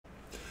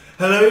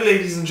Hello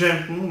ladies and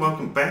gentlemen,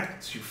 welcome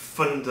back to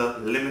Thunder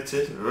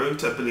Limited, Road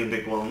to a Billion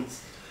Big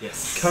Ones.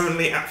 Yes.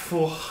 Currently at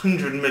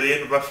 400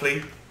 million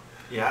roughly.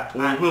 Yeah.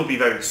 We will be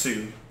very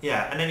soon.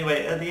 Yeah, and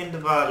anyway, at the end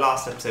of our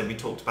last episode we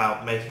talked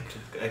about making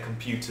a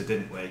computer,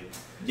 didn't we?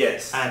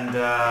 Yes. And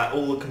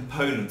all the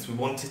components, we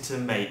wanted to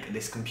make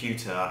this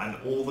computer, and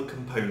all the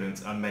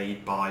components are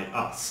made by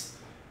us.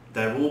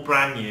 They're all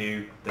brand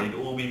new, they'd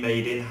all be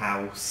made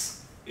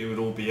in-house, it would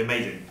all be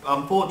amazing.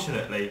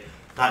 Unfortunately,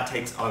 that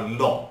takes a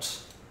lot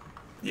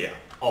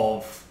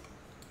of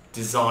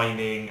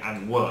designing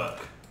and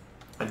work.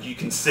 And you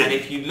can see. And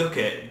if you look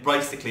at,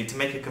 basically, to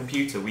make a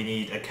computer, we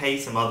need a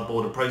case, a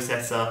motherboard, a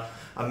processor,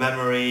 a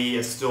memory,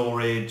 a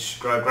storage,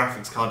 a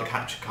graphics card, a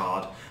capture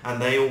card,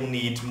 and they all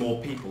need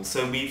more people.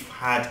 So we've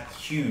had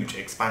huge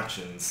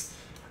expansions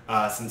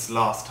since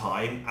last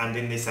time, and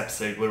in this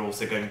episode we're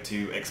also going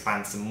to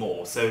expand some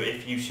more. So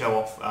if you show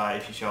off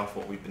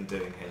what we've been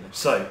doing here.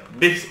 So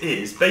this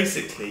is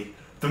basically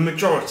the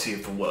majority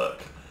of the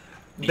work.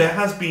 There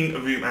has been a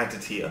room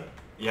added here.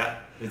 Yeah,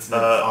 it's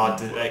our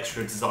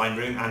extra design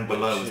room, and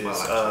below as well,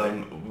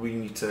 actually. We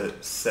need to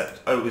set...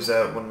 Oh, is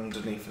there one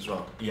underneath as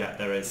well? Yeah,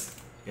 there is.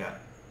 Yeah.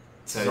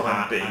 So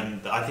Design B.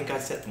 and I think I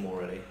set them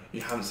already. You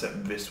haven't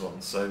set this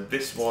one. So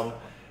this one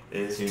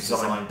is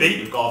Design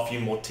B. We've got a few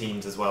more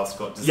teams as well, so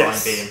we've got Design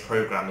B and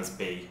Programmers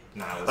B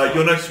now as well.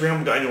 You'll notice we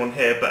haven't got anyone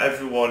here, but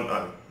everyone...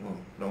 well,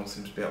 no one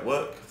seems to be at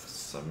work for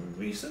some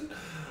reason.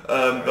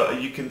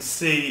 But you can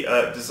see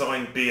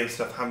Design B and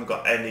stuff haven't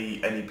got any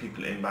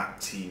people in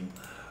that team.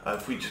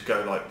 If we just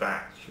go like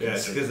that, you can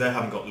it's see. because they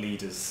haven't got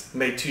leaders.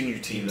 Made 2 new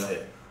teams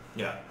here.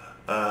 Yeah.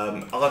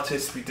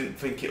 Artists, we didn't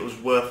think it was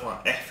worth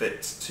our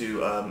efforts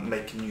to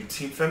make a new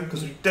team for them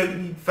because we don't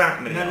need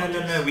that many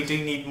artists. No, we do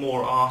need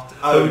more art.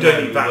 We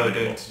don't need that we were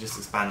many going to just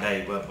expand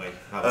A, weren't we?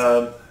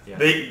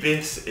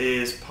 This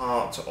is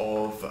part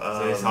of...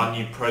 so it's our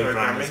new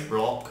programmers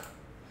block,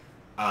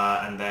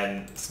 and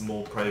then some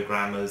more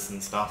programmers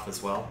and stuff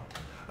as well.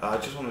 I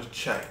just want to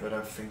check, but I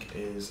don't think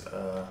it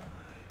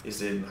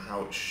is in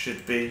how it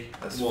should be.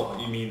 What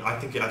you mean? I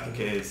think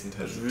it is in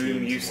terms of room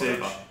teams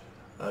usage.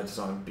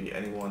 Design B,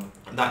 anyone.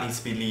 And that needs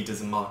to be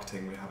leaders and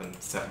marketing. We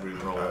haven't set room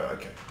role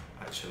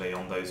actually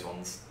on those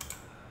ones.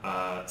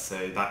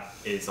 So that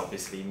is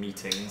obviously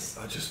meetings.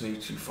 I just need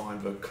to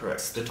find the correct...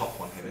 It's the top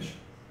one, Hamish.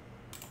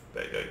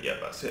 There you go. Yeah,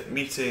 that's it.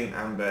 Meeting,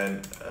 and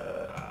then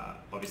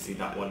obviously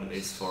that one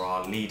is for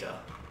our leader.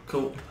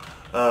 Cool.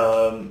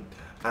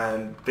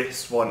 And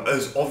this one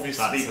is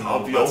obviously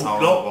part of the old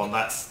block. One.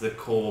 That's the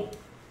core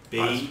B.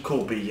 That's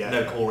core B, yeah.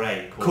 No, core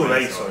A. Core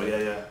A, sorry,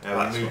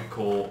 yeah. We moved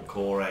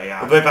core A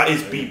out. Although that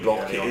is B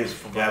block, it is.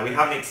 Yeah, we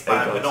haven't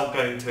expanded. We're not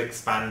going to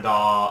expand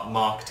our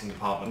marketing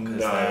department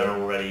because they're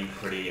already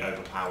pretty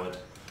overpowered.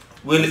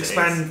 We'll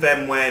expand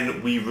them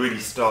when we really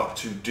start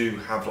to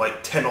have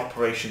like 10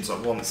 operations at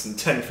once and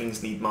 10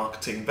 things need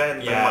marketing.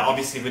 Then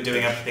obviously we're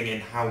doing everything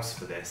in-house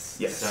for this.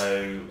 Yes.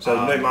 So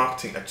no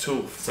marketing at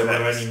all. So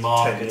we're only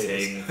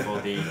marketing for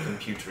the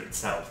computer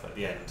itself at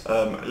the end.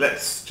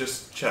 Let's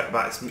just check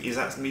that. Is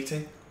that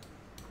meeting?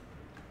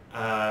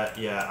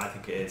 Yeah, I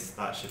think it is.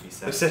 That should be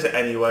set. Let's set it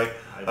anyway.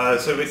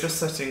 So we're just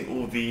setting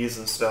all these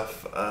and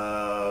stuff.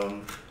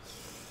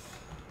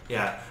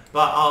 Yeah.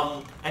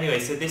 But anyway,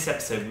 so this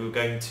episode we were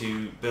going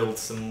to build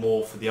some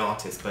more for the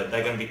artists, but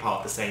they're going to be part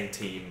of the same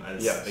team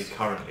as they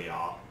currently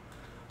are.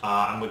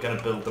 And we're going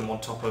to build them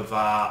on top of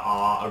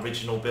our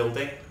original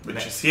building.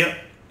 Which is here?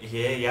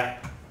 Here, yeah.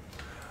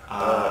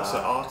 So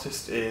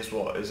artist is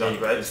what? Is that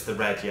red? It's the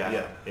red,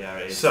 yeah. Yeah,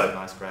 it is so,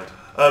 nice red.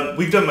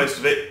 We've done most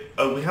of it.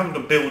 We haven't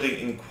done building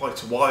in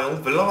quite a while.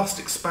 The last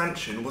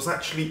expansion was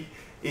actually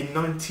in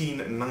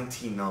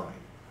 1999.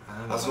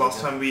 That's the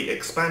last time we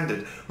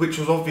expanded, which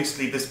was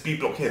obviously this B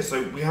block here.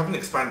 So we haven't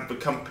expanded the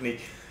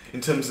company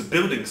in terms of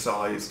building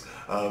size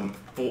for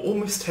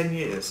almost 10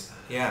 years.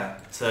 Yeah,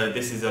 so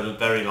this is a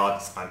very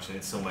large expansion.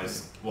 It's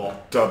almost,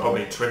 what? Double.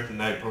 Probably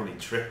tripling our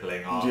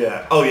tripling our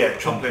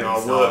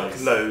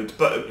workload,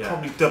 but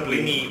probably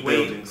doubling the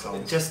building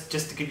size.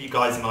 Just to give you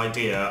guys an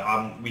idea,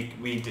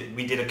 we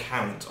did a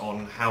count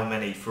on how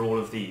many for all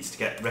of these to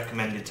get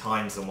recommended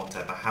times and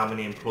whatever, how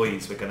many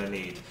employees we're going to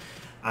need.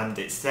 And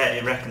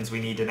it reckons we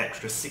need an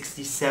extra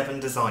 67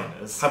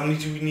 designers. How many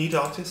do we need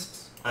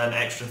artists? An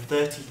extra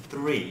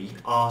 33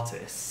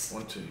 artists.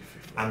 1, 2, 3,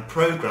 4. And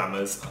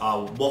programmers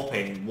are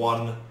whopping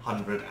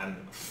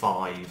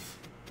 105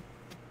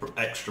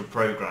 extra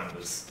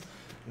programmers.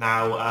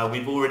 Now,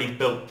 we've already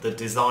built the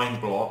design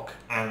block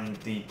and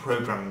the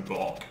programming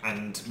block,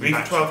 and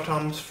we've 12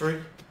 times 3?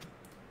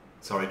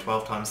 Sorry,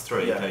 12 times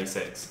 3, yeah.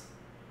 36.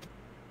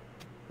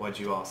 Why'd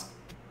you ask?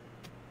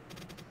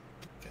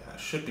 Yeah, it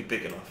should be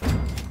big enough.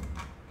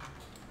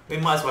 We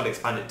might as well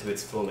expand it to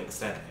its full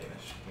extent,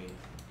 Hamish.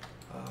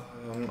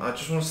 I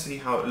just want to see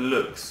how it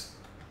looks.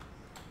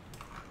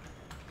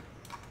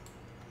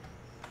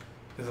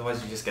 Because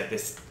otherwise you just get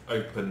this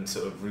open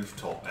sort of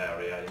rooftop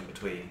area in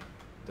between.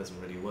 It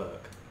doesn't really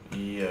work.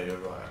 Yeah, you're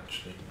right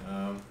actually.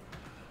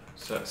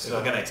 So if we're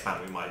going to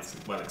expand, we might as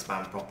well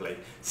expand properly.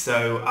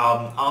 So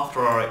after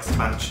our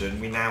expansion,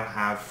 we now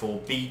have for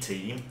B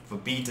team, for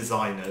B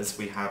designers,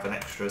 we have an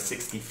extra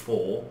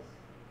 64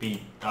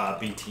 B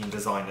team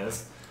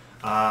designers,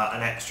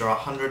 an extra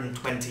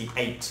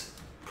 128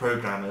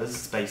 programmers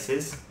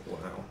spaces,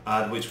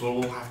 wow. which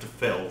we'll all have to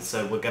fill.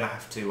 So we're going to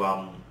have to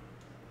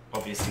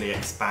obviously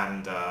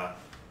expand.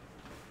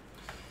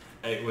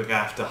 We're going to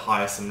have to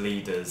hire some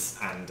leaders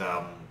and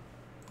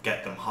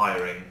get them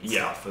hiring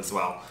stuff as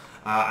well.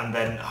 And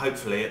then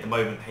hopefully at the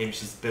moment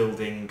Hamish is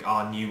building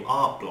our new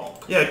art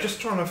block. Yeah, just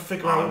trying to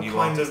figure out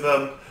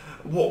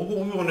what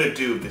we want to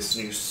do with this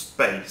new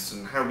space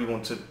and how we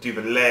want to do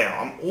the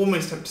layout. I'm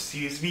almost tempted to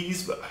use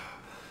these, but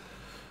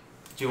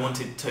do you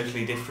want it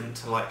totally different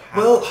to like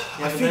how... Well,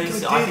 yeah,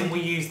 I think we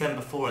used them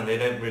before and they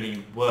don't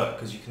really work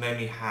because you can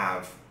only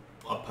have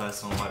a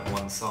person on like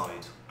one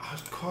side.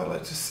 I'd quite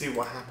like to see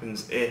what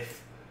happens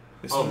if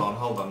this Hold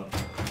on.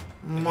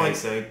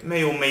 might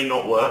may or may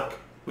not work.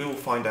 We will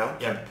find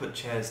out. Yeah, put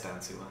chairs down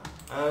to that.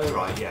 Oh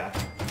right, yeah.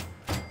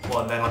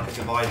 What, and then like a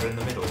divider in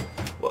the middle?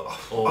 Well,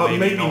 or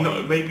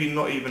maybe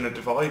not even a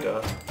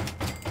divider.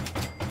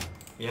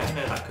 Yeah,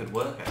 no, that could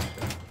work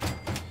actually.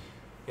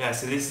 Yeah,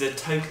 so this is a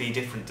totally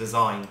different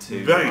design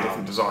to... Very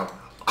different design.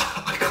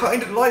 I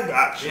kind of like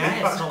that actually.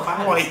 Yeah, that's it's not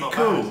bad. quite It's not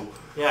cool. Bad.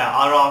 Yeah,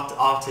 our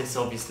artists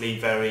obviously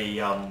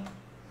very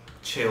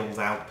chilled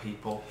out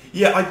people.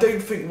 Yeah, I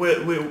don't think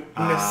we'll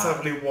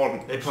necessarily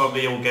want... They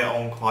probably all get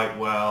on quite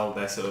well.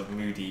 They're sort of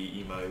moody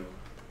emo.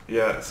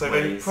 Yeah, so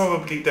ways. they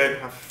probably don't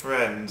have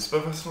friends,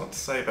 but that's not to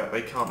say that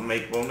they can't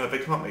make... Well, no, they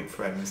can't make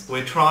friends.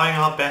 We're trying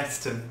our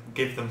best to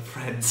give them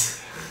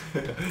friends.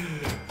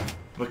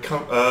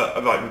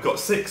 Right, we've got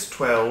 6,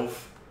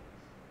 12...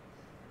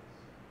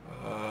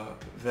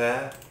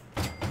 there...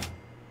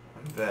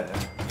 and there.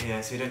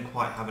 Yeah, so you don't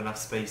quite have enough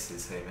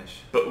spaces,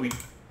 Hamish. But we...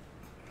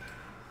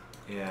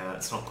 Yeah,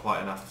 it's not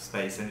quite enough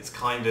space, and it's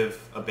kind of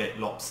a bit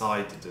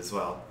lopsided as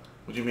well.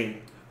 What do you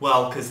mean?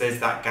 Well, because there's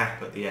that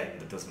gap at the end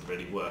that doesn't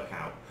really work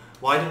out.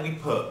 Why don't we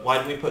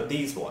put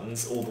these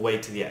ones all the way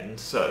to the end?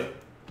 So?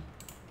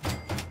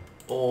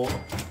 Or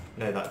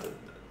no, that's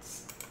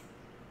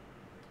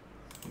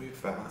Move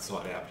that.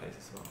 slightly out of place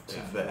as well. To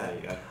Yeah, there. there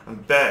you go.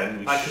 And then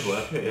we That could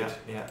work. should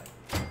Yeah.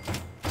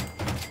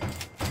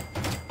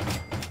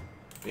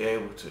 be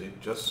able to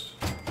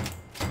just...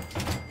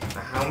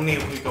 Now, how many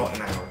have we got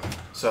now?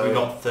 So We've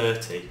got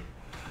 30.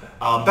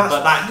 That's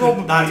that's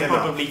probably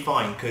probably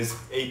fine because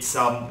it's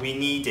we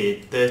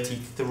needed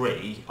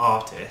 33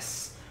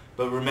 artists,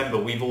 but remember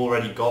we've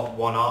already got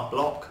one art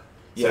block,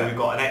 so Yeah. we've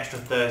got an extra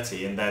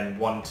 30 and then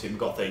we've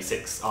got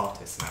 36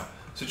 artists now.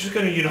 So just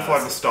going to unify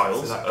the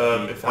styles, so that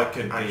could be- if that I can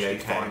could be actually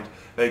okay. find...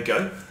 There you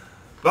go.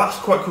 That's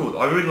quite cool.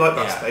 I really like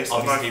that Yeah, space.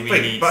 And I obviously we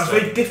think need that's some-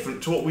 very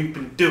different to what we've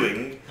been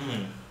doing.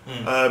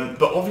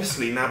 But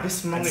obviously now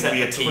this And might set be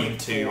the a team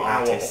to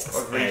 24-hour artists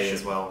A operation.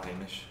 as well,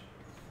 Hamish.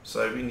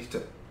 So we need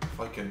to, if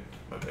I can,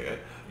 there you go,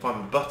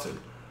 find the button.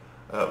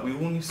 We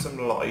will need some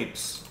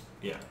lights.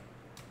 Yeah,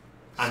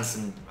 and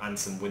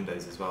some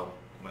windows as well,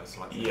 most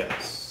likely.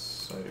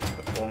 Yes. So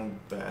put one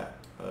there.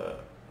 I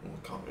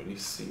can't really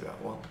see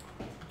that one.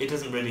 It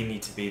doesn't really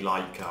need to be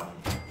like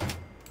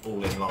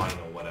all in line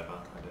or whatever.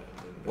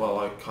 Well,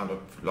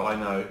 I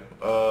know.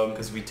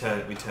 Because we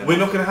turn. We're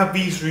not going to have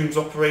these rooms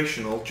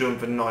operational during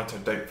the night, I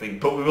don't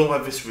think, but we will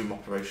have this room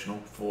operational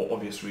for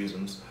obvious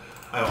reasons.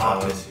 Oh,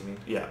 artists, you mean?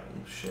 Yeah.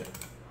 Oh, shit.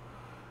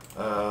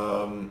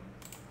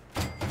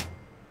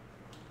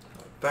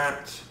 Like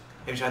that.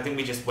 Hamish, I think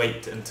we just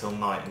wait until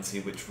night and see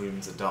which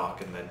rooms are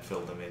dark and then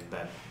fill them in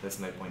then. There's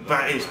no point.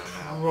 That looking is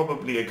around now.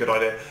 probably a good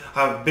idea.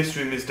 This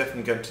room is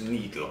definitely going to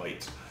need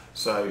light,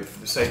 so for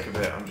the sake of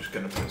it, I'm just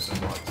going to put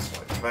some lights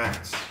like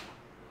that.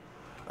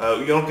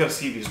 You're not going to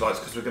see these lights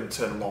because we're going to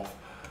turn them off.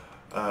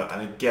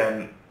 And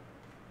again,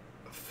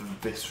 for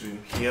this room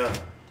here,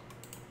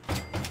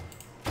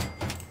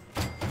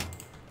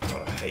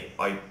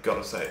 I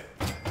gotta say,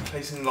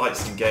 placing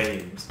lights in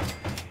games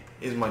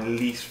is my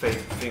least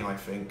favourite thing, I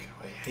think.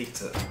 I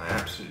hate it. I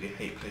absolutely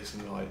hate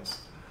placing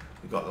lights.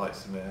 We've got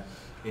lights in there.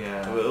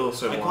 Yeah. We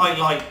also I want...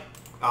 quite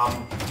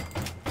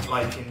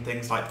like in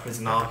things like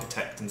Prison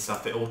Architect and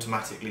stuff, it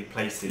automatically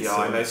places. Yeah,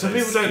 I know. Some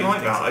people don't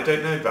like that. I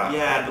don't know that.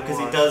 Yeah, because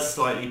it does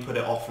slightly put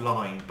it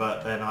offline,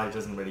 but then it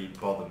doesn't really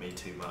bother me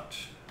too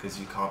much because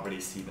you can't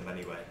really see them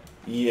anyway.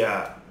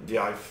 Yeah,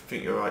 I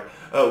think you're right.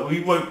 We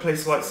won't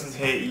place lights in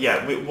here.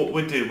 Yeah, what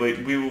we'll do, we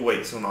will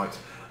wait till night.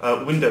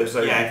 Windows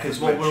though. Yeah,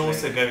 because what we're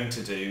also going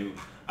to do,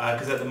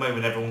 because at the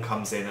moment everyone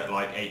comes in at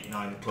like 8,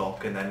 9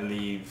 o'clock and then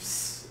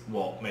leaves,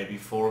 maybe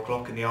 4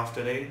 o'clock in the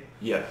afternoon.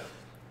 Yeah.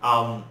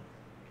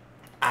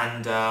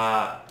 And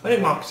I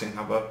think marketing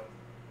have a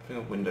thing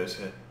of windows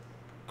here.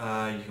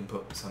 you can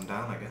put some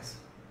down, I guess.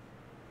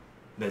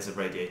 There's a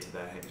radiator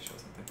there, Hamish, or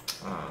something.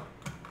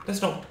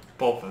 Let's not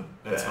bother.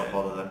 Let's not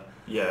bother them.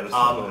 Yeah, let's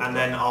not bother and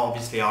then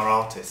obviously our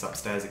artists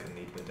upstairs are going to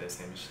need windows,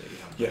 Hamish, that you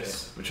haven't put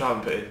yes, which I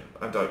haven't put in.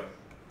 I don't.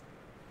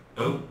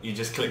 in. Oh, you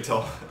just clicked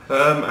off.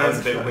 That was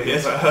a bit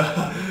weird.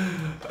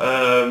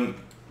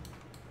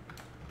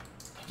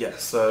 Yeah,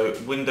 so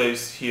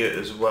windows here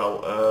as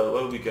well.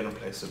 Where are we going to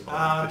place it?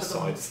 On this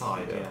On the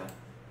side, yeah.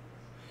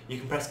 You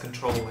can press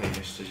Control,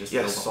 Hamish, to just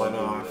yes, fill I the know,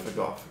 whole I wall in.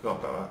 forgot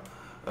about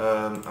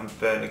that. And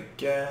then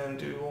again,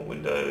 do we want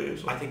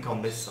windows? I think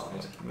on this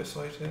side. This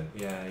side here?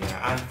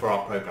 Yeah, and for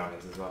our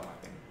programmers as well,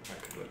 I think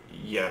that could look.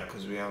 Yeah,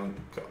 because we haven't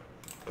got...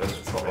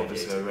 There's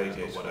obviously a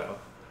radiator. Or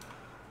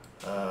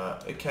whatever.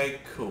 Okay,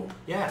 cool.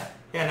 Yeah,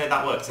 no,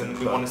 that works, and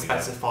we want to Yeah.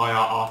 specify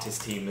our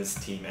artist team as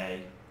Team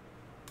A.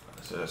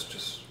 So let's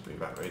just move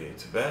that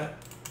radiator there.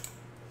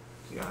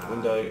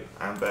 Window,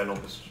 and then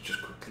obviously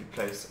just quickly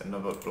place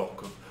another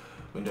block of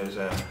windows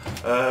there.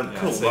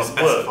 Cool, So that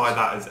specify works.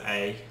 that as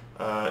A,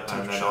 and then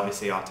Temperature.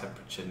 obviously our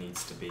temperature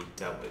needs to be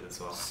dealt with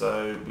as well.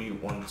 So we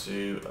want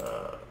to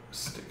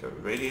stick a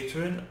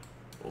radiator in,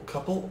 or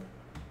couple,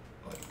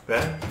 like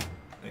there.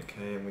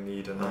 Okay, and we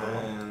need another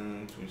one.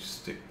 And we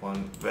stick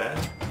one there.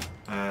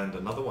 And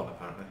another one,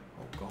 apparently.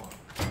 Oh god.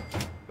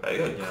 There you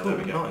go, Yeah, cool,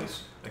 there we go.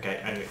 nice. Okay,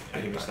 and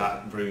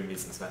that room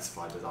isn't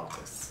specified as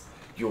artists.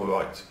 You're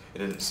right,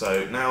 it isn't.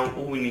 So now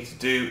all we need to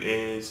do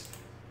is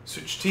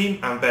switch team,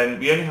 and then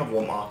we only have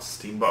one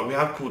artist team, but we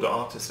have called it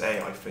Artist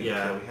A, I think.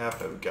 Yeah. We have,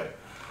 there we go.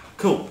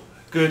 Cool,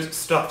 good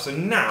stuff. So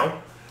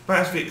now,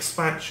 that's the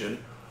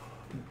expansion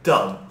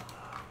done,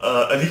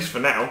 at least for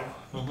now.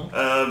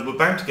 We're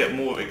bound to get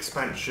more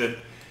expansion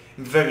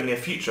in the very near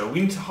future.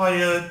 We need to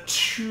hire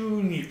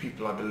 2 new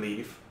people, I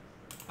believe.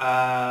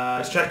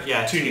 Let's check.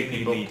 Yeah, 2 two new new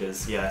people.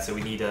 leaders. Yeah, so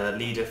we need a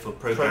leader for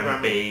program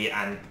B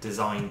and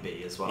design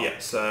B as well. Yeah,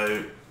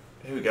 so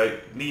here we go.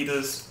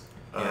 Leaders.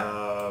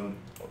 Yeah.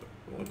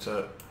 We want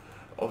to,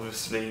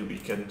 obviously, we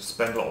can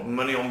spend a lot of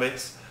money on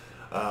this.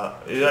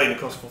 It only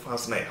costs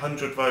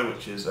 4,800 though,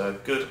 which is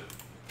good.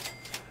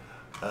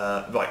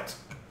 Right.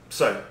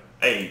 So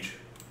age.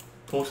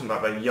 Important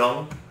that they're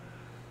young.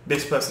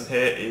 This person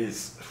here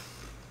is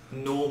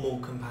Normal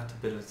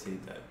compatibility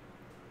though.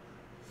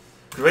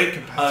 great Oh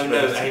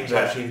compatibility. no, Ames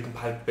there. actually the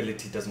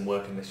compatibility doesn't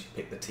work unless you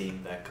pick the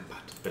team they're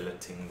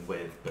compatibilating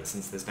with. But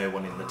since there's no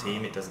one in the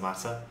team, it doesn't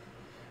matter.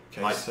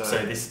 Okay, Like, so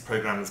this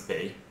program is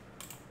B.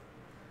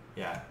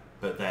 Yeah,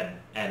 but then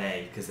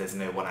NA because there's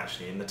no one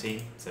actually in the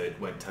team, so it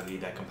won't tell you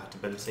their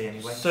compatibility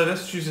anyway. So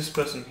let's choose this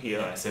person here.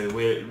 Yeah, so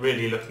we're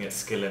really looking at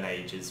skill and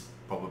age is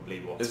probably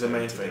what's Is the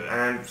going main to thing. do it.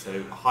 And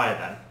So higher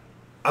then.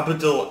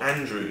 Abdul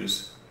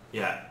Andrews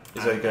Yeah.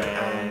 is and okay.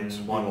 then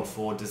And one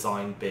for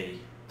design B.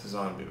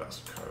 design B. That's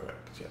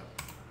correct. Yeah.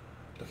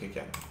 Look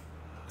again.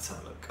 Let's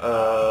have a look.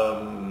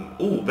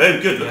 Oh,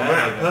 very good. Look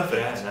around.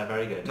 Perfect. Yeah, they're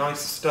very good. Nice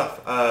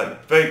stuff.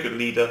 Very good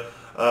leader.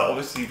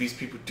 Obviously, these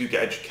people do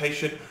get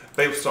education.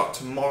 They will start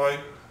tomorrow.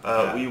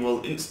 Yeah. We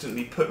will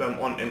instantly put them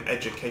on an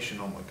education.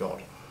 Oh my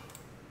god.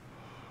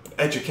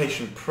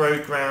 Education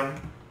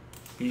program.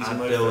 These are And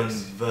my Bill and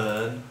face.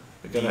 Vern.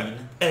 We're gonna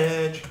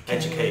Dean.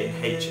 educate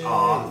in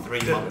HR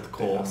 3-month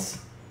course.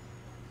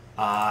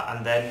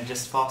 And then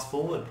just fast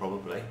forward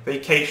probably.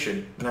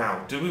 Vacation.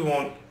 Now, do we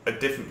want a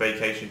different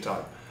vacation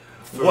time?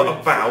 For- What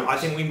about I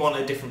think we want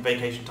a different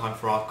vacation time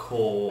for our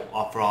core,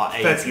 for our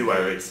A's.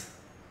 February?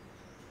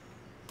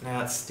 No,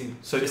 that's stupid.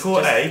 So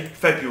core A,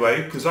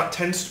 February, because that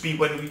tends to be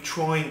when we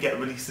try and get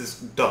releases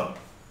done.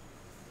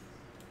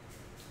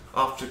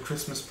 After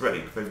Christmas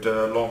break, they've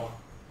done a long.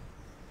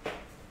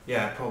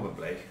 Yeah,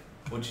 probably.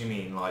 What do you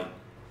mean, like?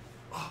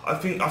 I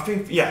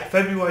think, yeah,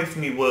 February for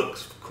me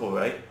works for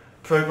core A.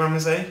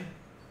 Programmers A.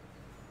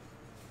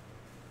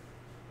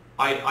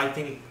 I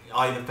think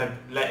either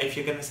if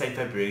you're going to say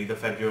February, either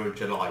February or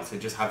July. So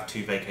just have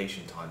 2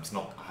 vacation times,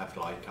 not have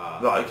like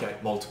Right, okay.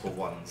 multiple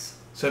ones.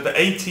 So the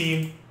A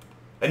team,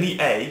 any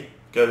A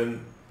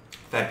going,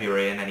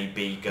 February and any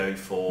B go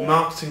for.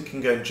 marketing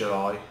can go in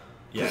July.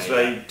 Yeah, Because yeah.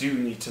 they do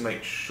need to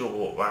make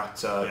sure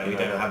that Yeah, you we know,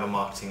 don't have a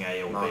marketing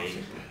A or B,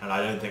 marketing. and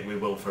I don't think we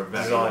will for a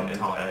very Design long in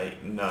time.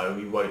 A. No,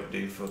 we won't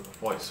do for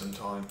quite some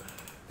time.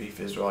 Beef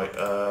is right.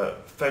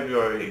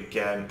 February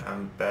again,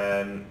 and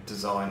then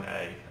design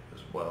A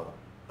as well.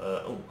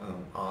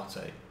 Art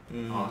A.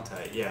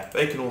 Arte, yeah.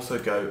 They can also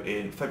go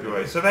in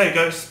February. So there you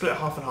go, split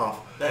half and half.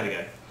 There we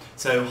go.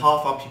 So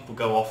half our people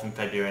go off in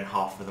February and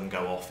half of them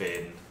go off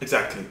in...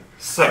 Exactly.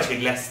 So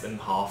Actually less than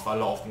half, a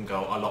lot of them go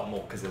a lot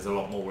more because there's a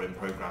lot more in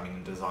programming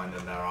and design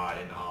than there are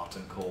in art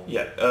and core.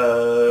 yeah.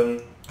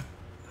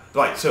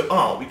 Right. So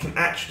art, we can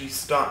actually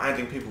start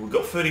adding people. We've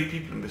got 30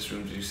 people in this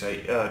room. Did you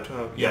say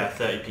 12? Yeah,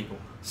 30 people.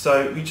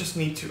 So we just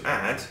need to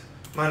add.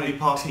 If you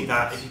pass me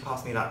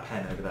that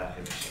pen over there,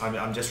 Hamish.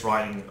 I'm just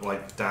writing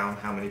like down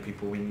how many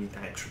people we need,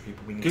 extra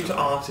people we need. Go to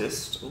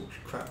artist. Oh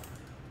crap.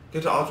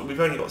 Go to art. We've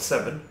only got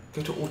 7.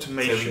 Go to So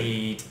automation. we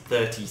need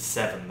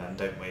 37 then,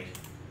 don't we?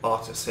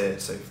 Artists here.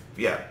 So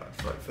yeah,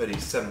 that's right.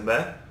 37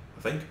 there.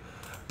 I think.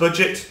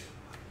 Budget.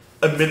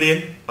 1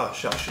 million. Oh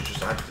shit! I should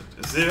just add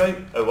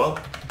 0. Oh well.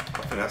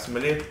 I think that's 1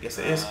 million. Yes,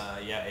 it is.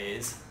 Yeah, it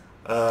is.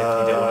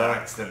 Definitely don't want to Uh,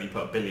 accidentally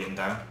put $1 billion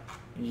down.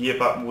 yeah,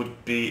 that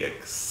would be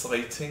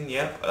exciting.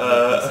 Yep.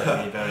 That's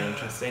certainly very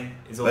interesting.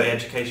 Is all But- the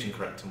education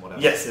correct and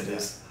whatever? Yes, it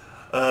is.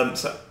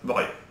 So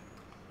right,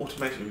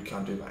 automation we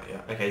can't do that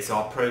yet. Okay, so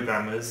our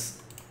programmers.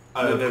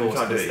 No, Oh, no, of we course,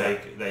 can't do because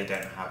it they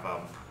don't have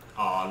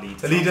our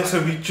lead. A leader,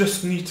 so we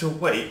just need to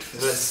wait for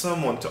Let's-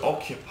 someone to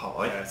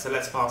occupy. Yeah, so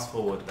let's fast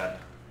forward then.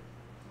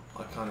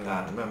 I can't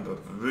even remember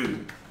the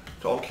room.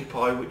 To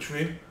occupy which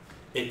room?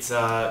 It's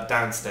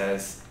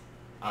downstairs.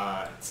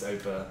 It's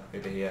over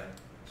here.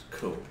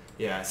 Cool.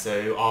 Yeah.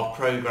 So our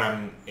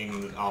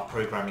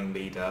programming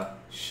leader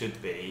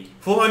should be.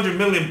 400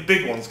 million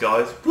big ones,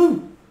 guys.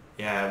 Woo!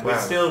 Yeah, we're Wow.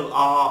 still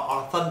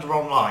our Thunder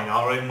Online,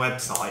 our own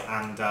website,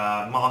 and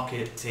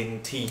Marketing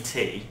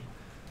TT.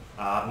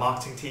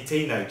 Marketing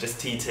TT? No, just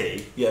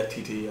TT. Yeah,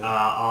 TT. Yeah.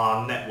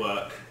 Our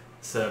network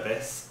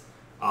service,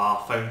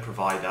 our phone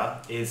provider,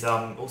 is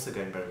also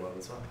going very well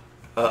as well.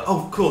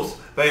 Oh, of course.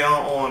 They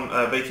are on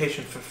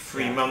vacation for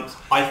 3 Yeah. months.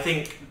 I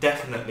think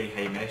definitely,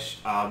 Hamish,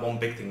 one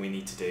big thing we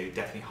need to do,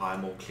 definitely hire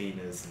more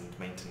cleaners and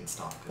maintenance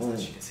staff, because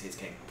as you can see it's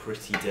getting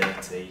pretty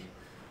dirty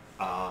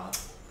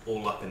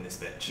all up in this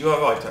bitch. You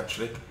are right,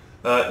 actually.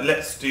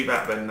 Let's do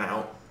that then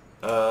now.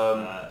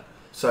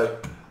 So,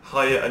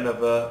 hire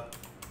another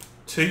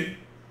 2.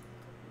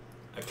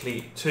 A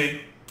clean 2.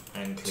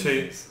 and Two.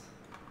 cleaners.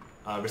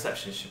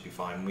 Receptionist should be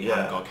fine. We Yeah.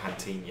 haven't got a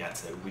canteen yet,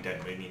 so we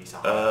don't really need to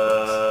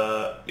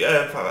hire.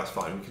 Yeah, in fact, that's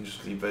fine. We can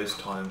just leave those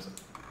times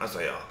as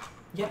they are.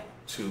 Yeah.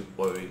 Too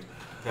worried.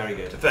 Very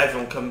good. If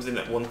everyone comes in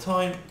at one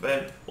time,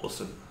 then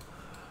awesome.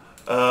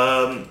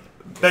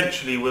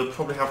 Eventually, we'll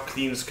probably have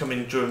cleaners come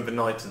in during the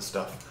night and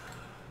stuff.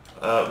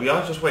 We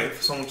are just waiting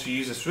for someone to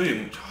use this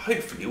room, which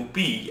hopefully will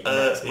be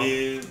Next month,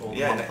 in or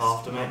yeah, month next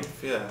after,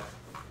 month, yeah.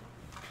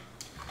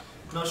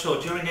 Not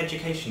sure. During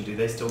education, do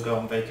they still go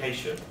on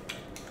vacation?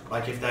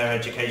 Like if their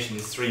education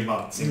is 3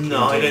 months, including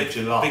No, I don't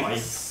July,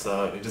 think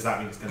so. does that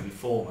mean it's going to be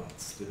 4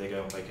 months? Do they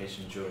go on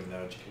vacation during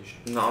their education?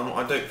 No,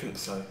 I don't think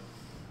so.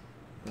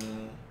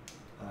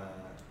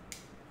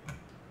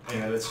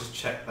 Anyway, let's just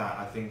check that.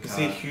 I think. You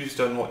see who's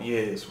done what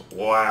years.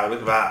 Wow, look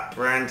at that.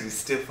 Brandy's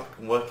still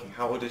fucking working.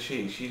 How old is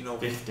she? She's not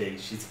 50.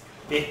 She's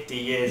 50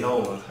 years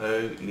old.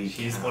 Holy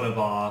She's cow. one of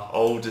our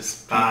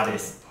oldest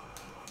baddest.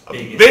 people.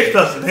 biggest This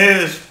people. person here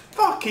is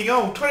fucking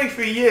old.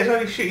 23 years.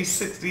 Holy shit, he's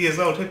 60 years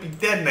old. He'll be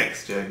dead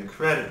next year.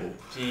 Incredible.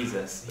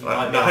 Jesus. He Right,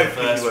 might be no, our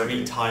hopefully he first won't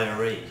be.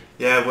 retiree.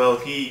 Yeah, well,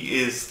 he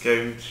is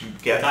going to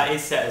get... That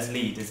is set as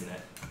lead, isn't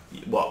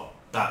it? What?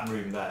 That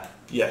room there.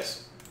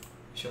 Yes.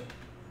 Sure.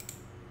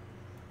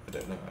 I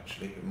don't know,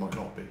 actually. It might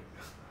not be.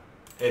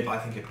 I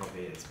think it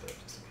probably is, but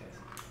just in case.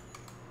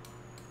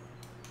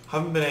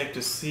 Haven't been able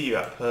to see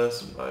that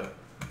person, though.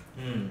 Let's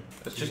Do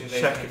you just think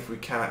they check came- if we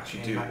can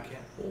actually came do back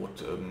yet?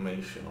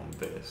 automation on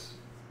this.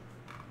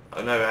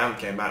 I know I haven't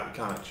came back, we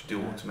can't actually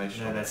do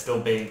automation No, on they're it. still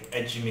being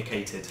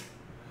educated.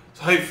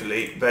 So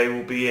hopefully they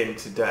will be in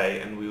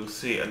today and we will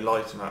see a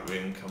light in that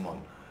room come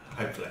on.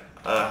 Hopefully.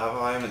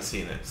 I haven't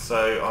seen it,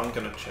 so I'm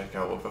going to check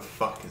out what the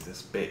fuck is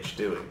this bitch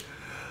doing.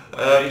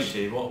 Where is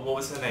she? What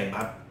was her name?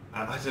 I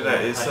don't know,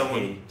 is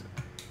someone...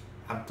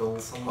 Abdul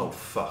someone? Oh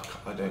fuck,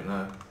 I don't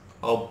know.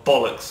 Oh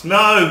bollocks,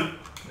 no!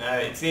 No,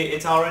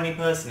 it's our only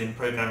person in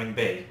programming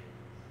B.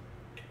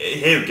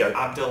 Here we go.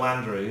 Abdul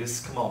Andrews,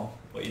 come on,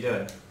 what are you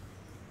doing?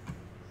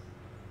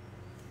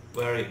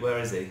 Where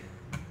is he?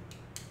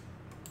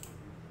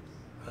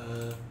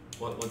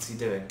 What's he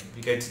doing? If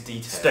you go to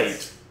details.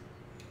 State.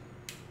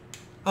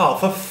 Oh,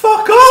 for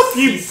fuck off,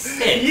 you He's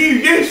sick. you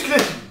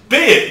useless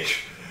bitch!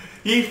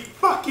 You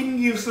fucking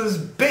useless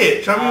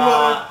bitch! I mean,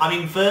 what? I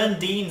mean, Vern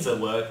Dean's at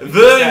work.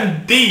 Vern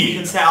We Dean!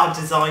 can set our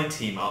design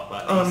team up.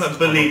 At least,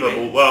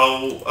 Unbelievable.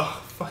 Well,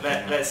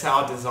 fucking Let's set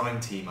our design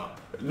team up.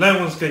 no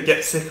one's going to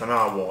get sick on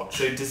our watch.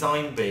 So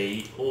design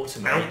B,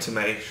 automate,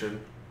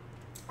 Automation.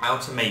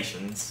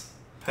 automations.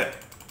 Hey,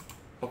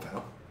 what the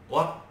hell?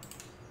 What?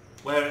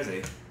 Where is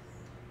he?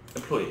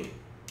 Employee.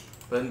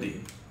 Vern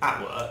Dean.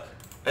 At work.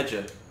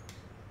 Edger.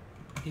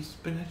 He's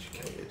been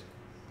educated.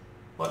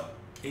 What?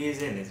 He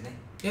is in, isn't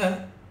he?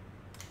 Yeah.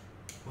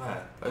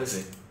 Where? Where is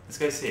he? Let's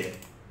go see him.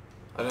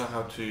 I don't know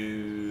how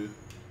to...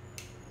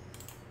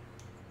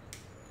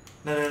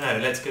 No.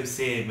 Let's go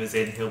see him as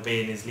in he'll be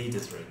in his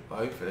leader's room.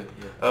 Hopefully.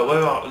 Yeah.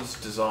 Where are his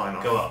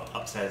design? Go up,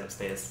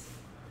 upstairs.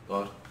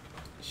 God.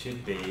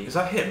 Should be. Is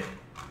that him?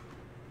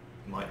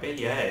 Might be,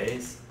 yeah it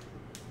is.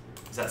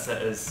 Is that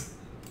set as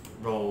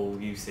role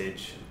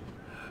usage?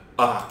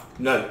 Ah,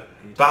 no.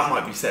 That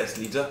might be set as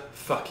leader.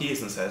 Fuck, he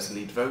isn't set as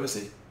leader though, is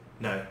he?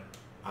 No.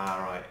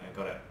 Ah, right, I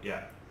got it,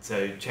 yeah.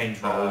 So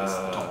change role is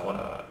the top one.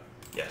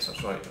 Yes,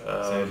 that's right.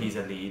 So he's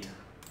a lead.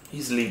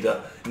 He's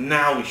leader.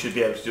 Now we should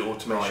be able to do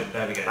automation. Right,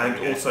 there we go. And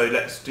there we go. also,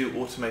 let's do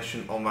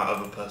automation on that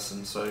other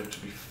person. So to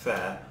be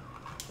fair,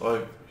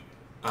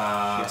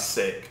 she's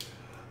sick.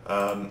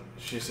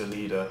 She's a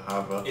leader,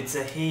 however. It's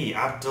a he.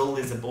 Abdul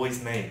is a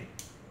boy's name.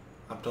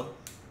 Abdul,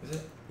 is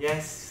it?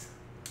 Yes.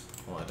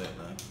 Oh, I don't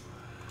know.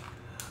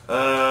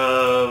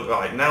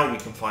 Right, now we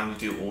can finally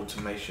do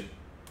automation.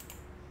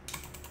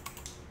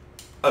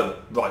 Oh,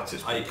 right,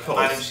 it's Manage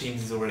because...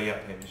 Teams is already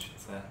up here,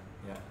 it's there.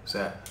 Yeah.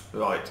 So,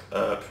 right,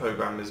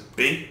 program is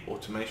B,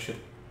 automation.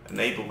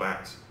 Enable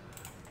that.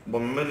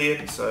 1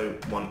 million, so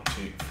 1, 2,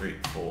 3,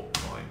 4,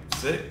 5,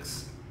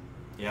 6.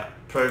 Yeah.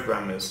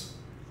 Programmers,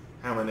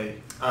 how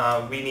many?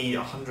 We need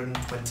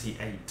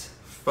 128.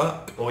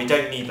 Fuck. Well, we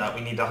don't need that.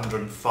 We need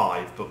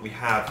 105, but we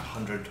have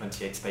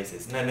 128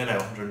 spaces. No,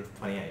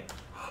 128.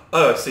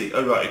 Oh, I see.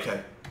 Oh, right,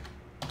 okay.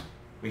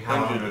 We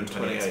have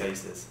 128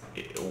 spaces.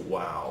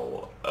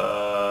 Wow.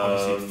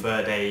 Obviously,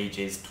 third age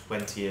is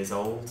 20 years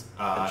old.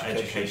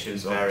 Education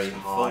is very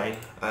high.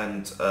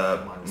 And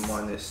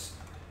minus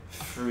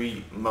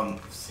 3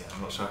 months. Yeah,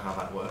 I'm not sure how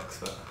that works,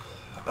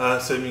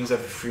 but... So it means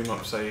every 3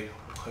 months they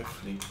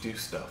hopefully do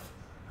stuff.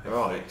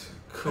 Right,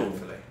 cool.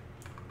 Hopefully.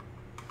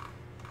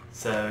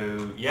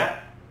 So,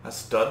 yeah.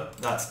 That's done.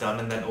 That's done,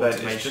 and then Then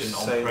automation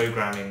on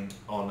programming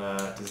on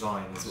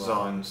design as well.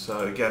 Design.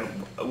 So again,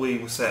 we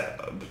will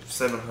set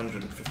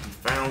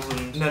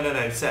 750,000.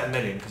 No, set 1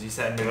 million, because you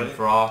set 1 million Really?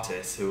 for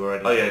artists who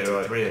already yeah, created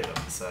right. 3 of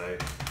them, so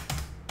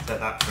set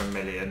that for 1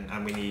 million,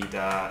 and we need,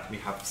 we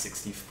have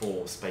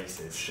 64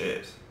 spaces.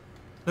 Shit.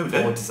 No, we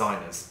For don't.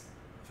 designers.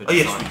 For Oh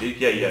yes, design. we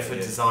do. Yeah. For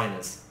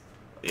designers.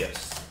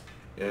 Yes.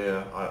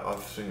 Yeah.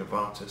 I've seen of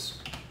artists.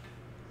 Yeah,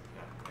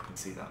 I can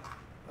see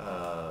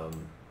that.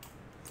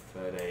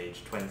 Third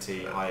age,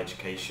 20, high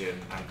education,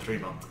 and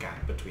 3-month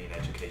gap between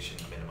education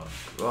and minimum.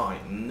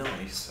 Right.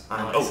 Nice.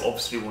 And Nice.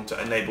 obviously we want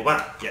to enable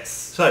that. Yes.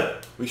 So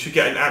we should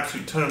get an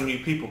absolute ton of new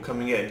people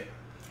coming in,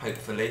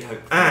 Hopefully.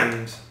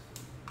 and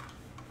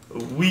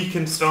we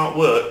can start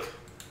work.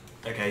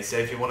 Okay, so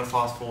if you want to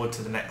fast forward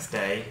to the next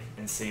day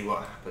and see what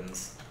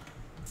happens.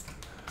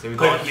 So we've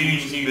got a Hopefully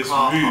huge new this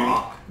car room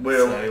park,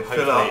 will so fill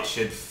hopefully up. it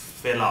should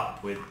fill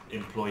up with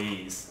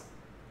employees.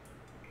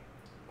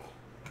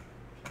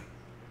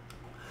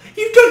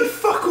 You've done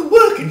fuck all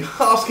work and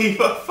asking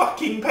for a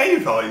fucking pay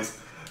rise.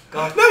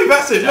 God. No,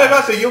 that's it. Yeah. No,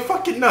 that's it. You're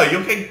fucking no.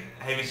 You're getting.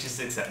 Hamish, just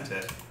accept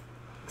it.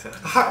 Accept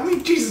it. I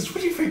mean, Jesus,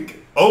 what do you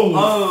think? Oh,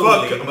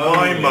 Holy fuck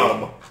my moly.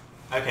 mum.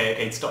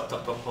 Okay, stop,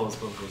 pause.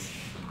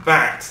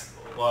 That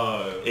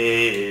Whoa.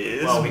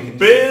 is Well, we can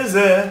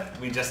busy.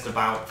 We just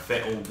about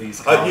fit all these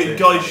cars in.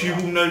 Guys, you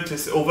Yeah. will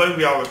notice, although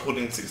we are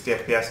recording 60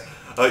 FPS,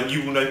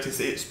 you will notice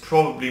it's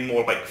probably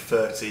more like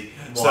 30.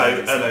 Why is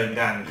it slowing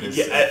down? 'Cause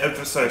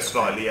ever so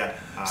slightly, yeah.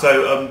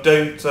 So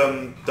don't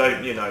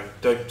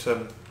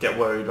get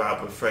worried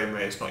about the frame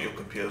rate. It's not your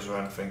computers or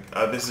anything.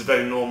 This is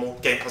very normal.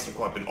 Game hasn't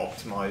quite been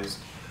optimized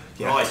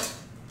yet. Right.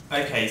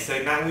 Okay,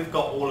 so now we've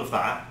got all of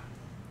that.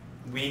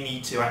 We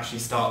need to actually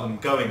start them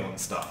going on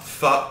stuff.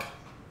 Fuck.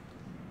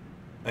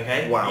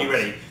 Okay? Wow. You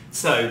ready?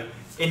 So,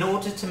 in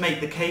order to make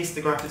the case,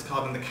 the graphics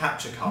card and the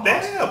capture card,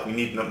 There, we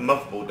need a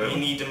motherboard, don't we we?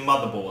 need a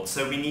motherboard.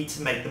 So we need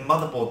to make the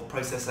motherboard, the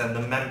processor, and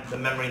the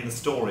memory and the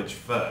storage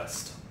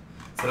first.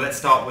 So let's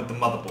start with the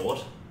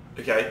motherboard.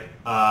 Okay.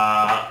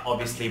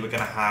 Obviously we're going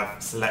to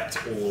have select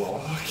all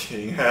on.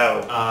 Fucking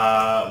hell.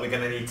 We're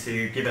going to need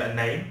to give it a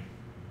name.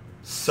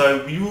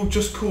 So we will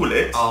just call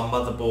it Our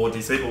motherboard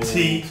is the called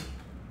T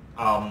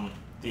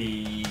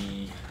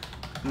the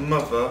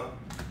Mother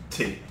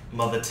T.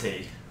 Mother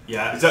T.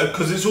 Yeah. Is that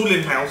because it's all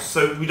in house,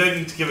 so we don't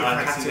need to give it a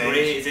fancy category,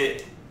 name. is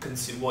it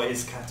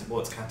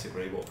what's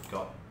category? What we've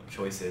got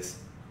choices?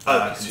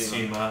 Consumer.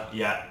 Consumer,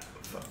 yeah.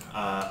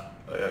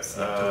 Yes.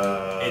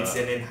 It's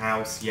an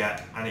in-house,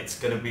 yeah, and it's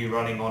going to be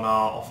running on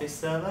our office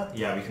server.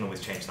 Yeah, we can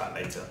always change that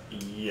later.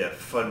 Yeah,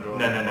 Thunder. No.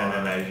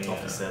 Yeah.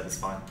 Office server's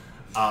fine.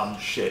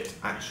 Shit.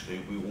 Actually,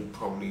 we will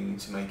probably need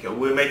to make it.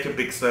 We'll make a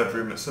big server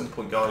room at some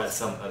point, At guys.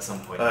 some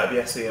point.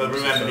 The SEM. But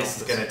remember, this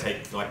is going to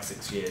take like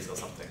 6 years or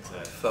something. So.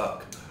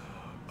 Fuck.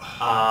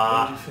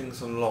 When do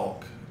things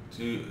unlock?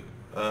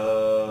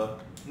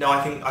 No,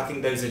 I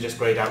think those are just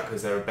grayed out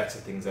because there are better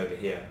things over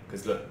here.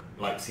 Because look,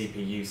 like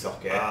CPU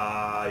socket,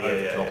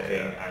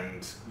 overclocking,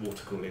 and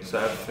water cooling. So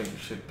everything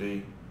should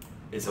be.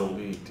 It's all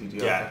be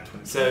DDR. yeah.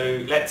 20.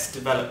 So let's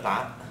develop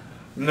that.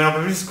 Now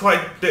there is quite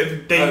a bit of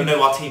a danger. Oh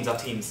no, our teams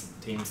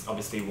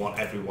obviously want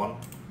everyone,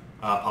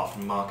 apart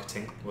from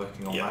marketing,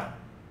 working on that.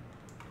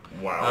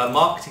 Wow.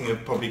 Marketing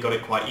have probably got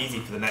it quite easy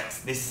for the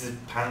next. This is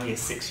apparently a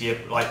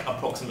 6-year, like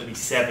approximately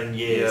 7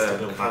 years to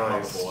build that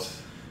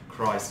motherboard.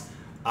 Christ.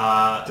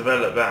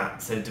 Develop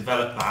that. So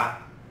develop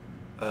that.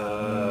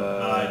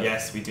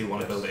 Yes, we do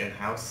want to build it in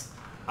house.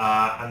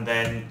 And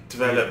then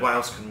Develop. What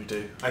else can we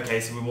do?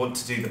 Okay, so we want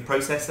to do the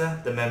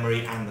processor, the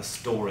memory, and the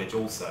storage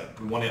also.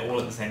 We want it all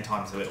at the same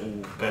time, so it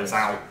all goes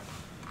out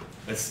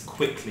as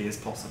quickly as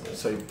possible.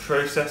 So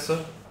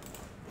processor,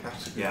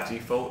 category Yeah.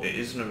 default. It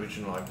is an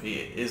original IP.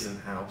 It is in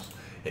house.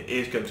 It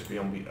is going to be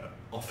on the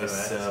Office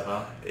OS.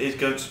 server, It is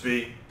going to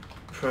be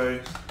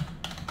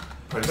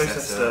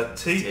processor,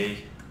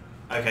 T.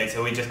 Okay,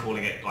 so we're just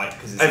calling it like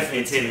because it's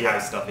Everything's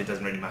in-house T, stuff. It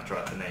doesn't really matter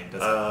at the name,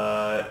 does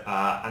it?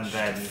 And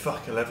then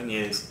fuck 11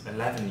 years.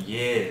 11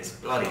 years,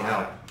 bloody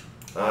hell!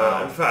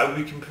 In fact,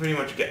 we can pretty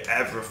much get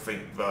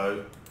everything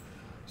though,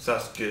 so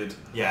that's good.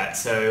 Yeah.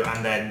 So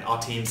and then our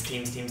teams. That's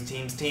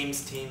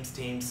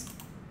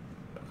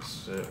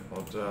it.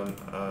 Well done.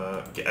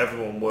 Get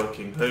everyone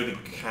working. Holy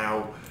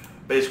cow!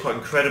 But it's quite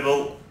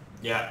incredible.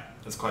 Yeah,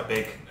 that's quite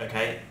big.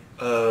 Okay.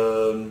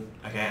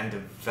 Okay, And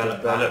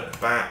develop that.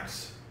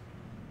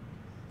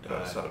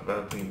 Start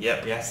developing.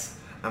 Yep. Yes.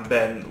 And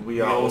then we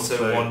are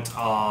also want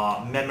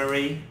our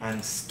memory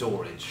and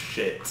storage.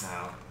 Shit.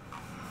 Now.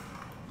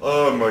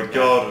 Oh my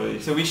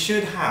god. So we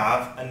should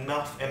have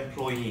enough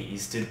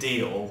employees to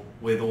deal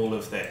with all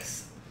of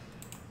this.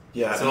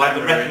 Yeah. So like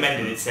the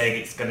recommended is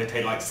saying it's going to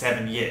take like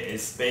 7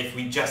 years, but if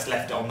we just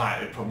left it on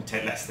that, it would probably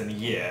take less than a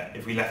year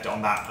if we left it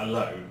on that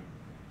alone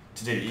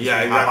to do.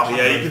 Yeah, exactly.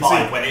 Yeah, you can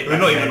see we're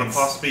not even on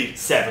fast speed.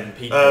 7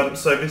 people.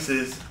 So this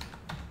is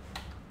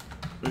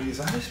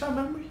that how you spell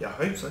memory? Yeah,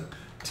 I hope so.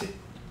 T.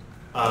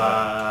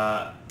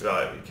 Right.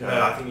 Okay.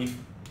 No, I think you've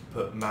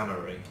put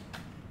memory.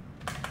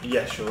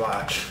 Yes, you're right.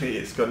 Actually,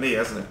 it's got an E,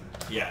 hasn't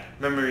it? Yeah.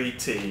 Memory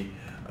T.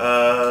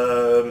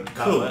 That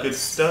Cool, works. good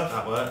stuff.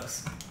 That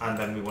works. And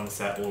then we want to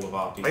set all of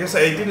our people. Like I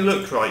say, it didn't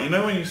look right. You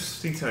know when you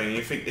see something,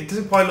 you think it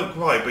doesn't quite look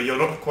right, but you're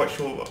not quite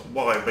sure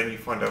why. When you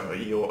find out that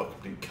you're a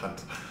complete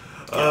cunt.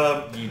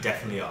 Yeah, you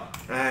definitely are.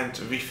 And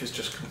Reef has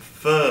just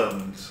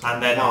confirmed.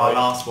 And then our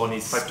last one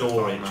is Type of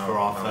storage file for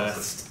our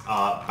analysis. first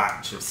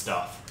batch of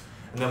stuff.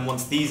 And then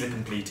once these are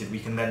completed, we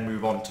can then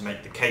move on to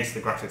make the case, the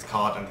graphics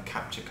card, and the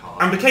capture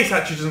card. And the case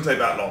actually doesn't take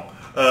that long.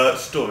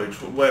 Storage,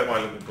 where am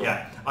I looking for?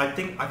 Yeah, I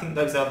think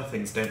those other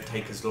things don't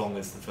take as long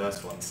as the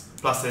first ones.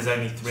 Plus, there's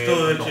only 3.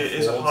 Storage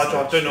is a hard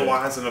drive. I don't know why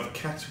it has another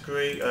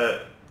category.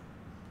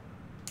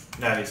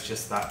 No, it's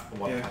just that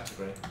one Yeah.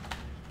 category.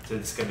 So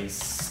it's going to be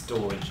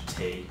storage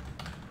T.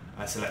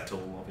 Select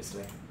all,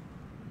 obviously.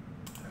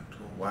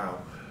 Wow.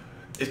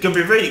 It's going to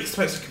be a very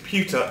expensive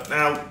computer.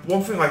 Now,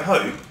 one thing I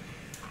hope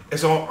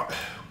is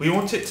we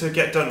want it to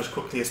get done as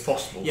quickly as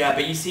possible. Yeah,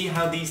 but you see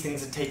how these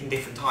things are taking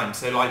different times.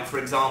 So like, for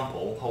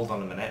example, hold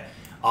on a minute,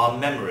 our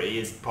memory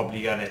is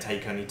probably going to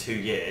take only 2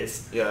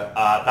 years. Yeah.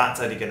 That's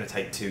only going to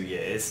take 2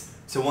 years.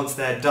 So once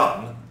they're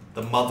done,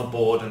 the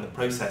motherboard and the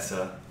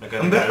processor are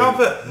going to go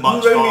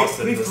much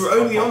faster. We're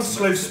only on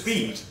slow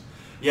speed.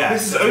 Yeah.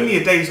 This is only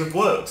a days of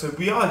work, so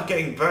we are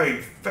getting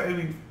very,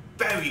 very,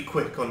 very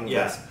quick on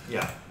this.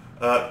 Yeah.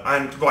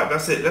 And right,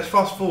 that's it. Let's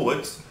fast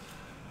forwards.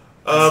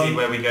 See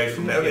where we go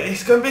from here.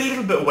 It's going to be a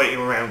little bit of waiting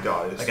around,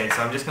 guys. Okay,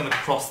 so I'm just going to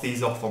cross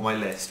these off on my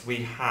list.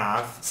 We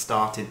have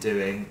started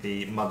doing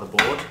the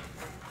motherboard,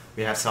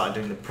 we have started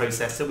doing the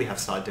processor, we have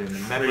started doing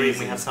the memory, and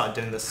we have started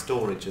doing the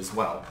storage as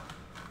well.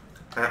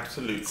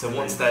 Absolutely. So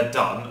once they're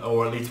done,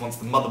 or at least once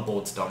the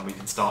motherboard's done, we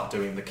can start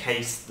doing the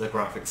case, the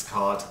graphics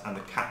card, and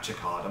the capture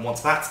card. And once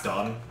that's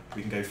done,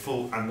 we can go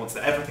full, and once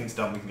everything's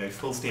done, we can go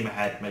full steam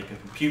ahead, make a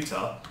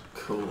computer.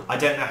 Cool. I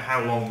don't know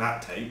how long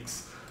that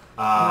takes.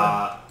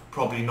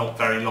 Probably not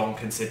very long,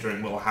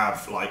 considering we'll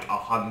have like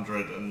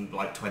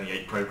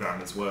 128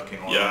 programmers working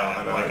on it,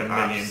 and like a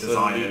million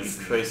designers.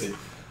 Crazy.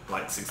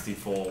 Like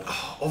 64.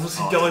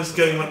 Obviously, guys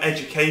going on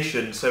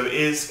education, so it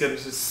is going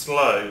to be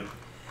slow.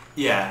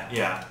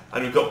 Yeah.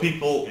 And we've got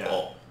people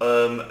not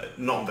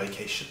on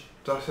vacation.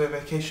 Did I say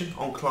vacation?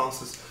 On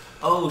classes.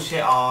 Oh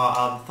shit!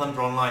 Our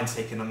Thunder Online's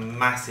taken a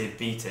massive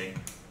beating.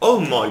 Oh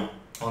my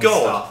on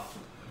god! Stuff.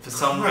 For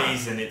some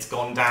reason, it's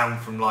gone down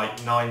from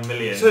like 9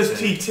 million. So it's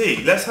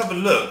TT. Let's have a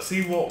look.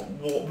 See what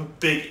the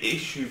big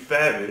issue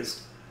there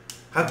is.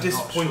 How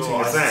disappointing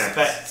is that? I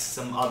suspect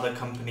some other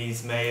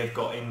companies may have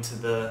got into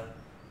the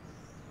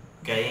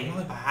game,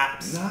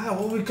 perhaps. No,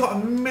 well, we've got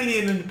 1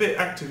 million and a bit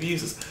active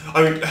users.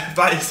 I mean,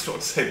 that is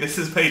what to say. This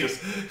has made us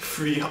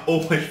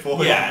almost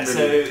 400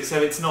 million.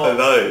 So it's not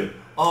alone.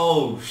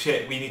 Oh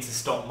shit! We need to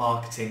stop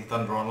marketing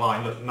Thunder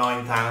Online. Look,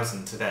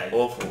 9,000 today.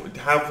 Awful.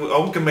 Are we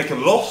going to make a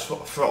loss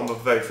from the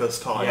very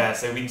first time? Yeah.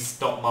 So we need to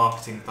stop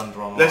marketing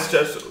Thunder Online. Let's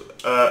just.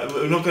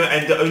 We're not going to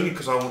end it only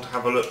because I want to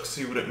have a look,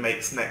 see what it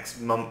makes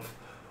next month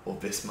or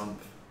this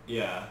month.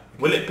 Yeah.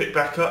 Will it pick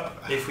back up?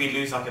 If we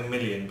lose like 1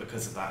 million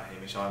because of that,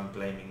 Hamish, I'm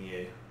blaming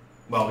you.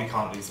 Well, we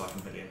can't lose like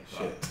 1 million.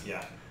 Shit.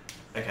 Yeah.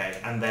 Okay,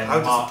 and then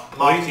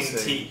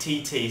marketing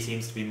TT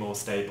seems to be more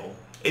stable.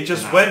 It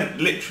just went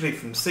literally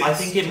from 6. I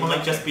think it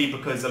might just be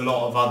because a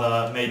lot of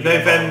other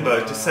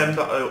November,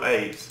 December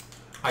 08.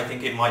 I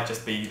think it might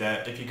just be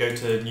that if you go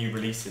to new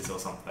releases or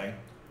something,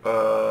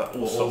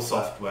 all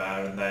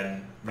software, and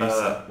then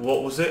recent.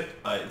 What was it?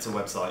 It's a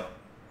website.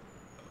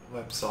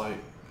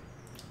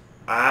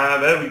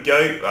 There we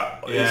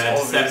go.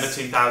 December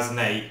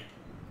 2008.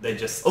 They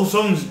just. Oh,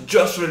 someone's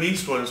just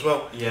released one as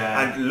well.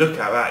 Yeah. And look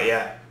at that,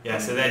 yeah. Yeah,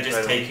 so they're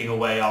just taking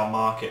away our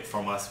market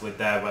from us with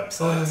their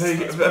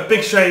websites. A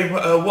big shame.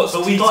 What's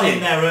but TT? We got in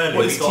there early.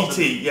 What is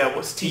TT? Yeah,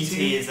 what's TT? TT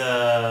is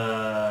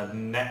a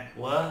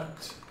network.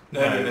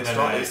 No, it's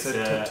not.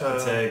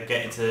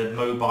 It's a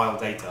mobile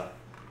data.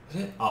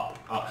 Is it? Up,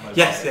 mobile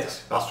yes, data.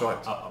 That's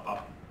right.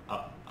 Up.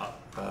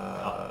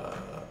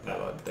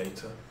 Mobile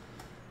data.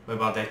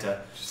 Mobile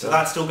data. So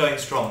that's still going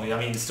strongly. I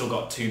mean, it's still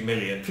got 2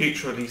 million.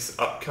 Future release,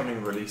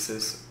 upcoming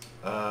releases.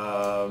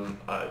 So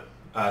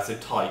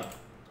type.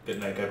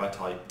 No, go by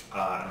type,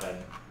 and then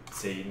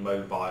see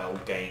mobile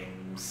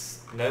games.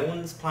 No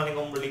one's planning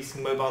on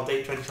releasing mobile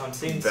data anytime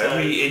soon.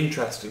 Very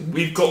interesting.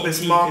 We've got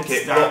this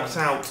market locked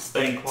out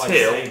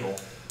until,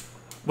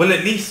 well,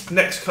 at least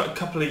next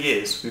couple of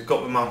years. We've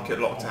got the market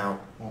locked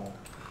out.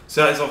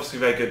 So that is obviously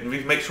very good.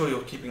 We make sure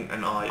you're keeping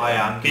an eye. I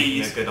am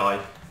keeping a good eye.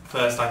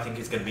 first I think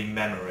it's going to be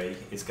memory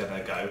is going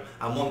to go.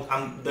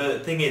 And the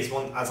thing is,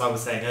 as I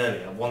was saying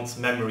earlier, once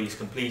memory is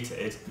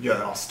completed, Yeah.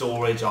 our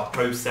storage, our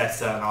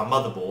processor and our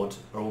motherboard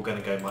are all going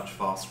to go much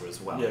faster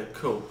as well. Yeah,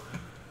 cool.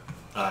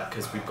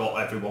 Because we've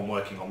got everyone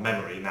working on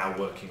memory now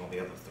working on the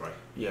other three.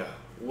 Yeah.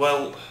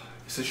 Well,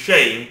 it's a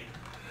shame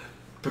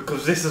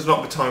because this is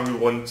not the time we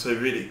want to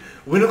really.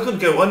 We're not going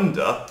to go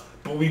under,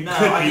 but we No,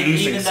 could I be think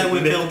losing even though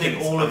we're building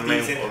significant all of these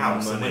amount of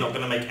in-house and we're money. not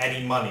going to make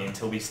any money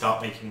until we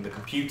start making the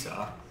computer,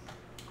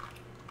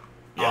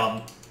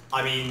 Yeah.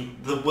 I mean,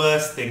 the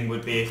worst thing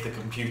would be if the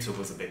computer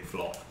was a big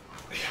flop.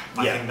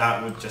 I Yeah. think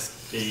that would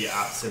just be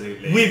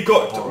absolutely We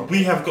horrible.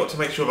 have got to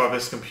make sure that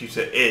this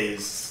computer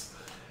is.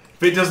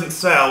 If it doesn't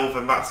sell,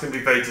 then that's going to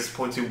be very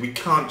disappointing. We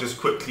can't just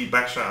quickly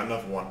bash out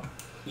another one.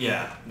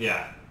 Yeah.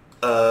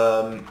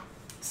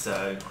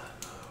 So,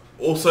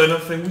 Also,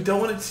 another thing, we don't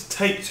want it to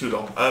take too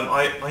long.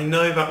 I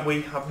know that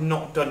we have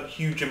not done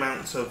huge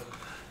amounts of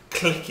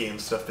clicking and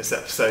stuff this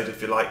episode,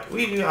 if you like.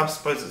 I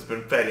suppose it's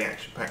been fairly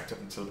action-packed up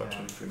until about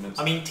 23 minutes.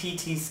 I mean,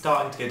 TT's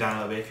starting to go down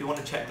a little bit. If you want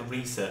to check the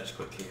research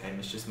quickly,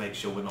 Hamish, just make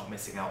sure we're not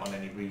missing out on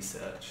any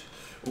research.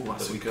 Ooh,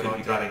 that's that a we good could be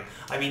idea. grabbing.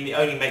 I mean, it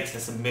only makes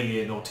us 1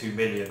 million or 2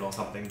 million or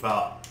something,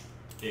 but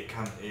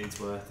it's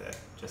worth it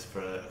just for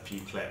a few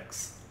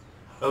clicks.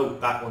 Oh,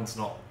 that one's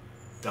not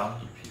done.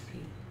 EPP.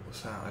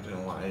 What's that? I don't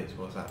know what it is.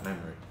 What's that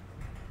memory?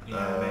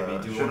 Yeah,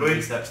 maybe. Do you should want to we?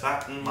 research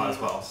that? Might as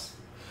well.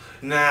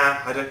 Nah,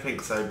 I don't think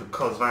so,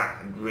 because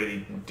that really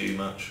didn't do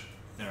much.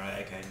 Alright,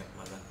 okay, never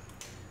mind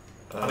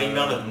then. I mean,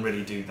 none of them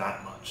really do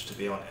that much, to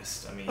be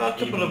honest. I mean, A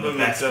couple even of the them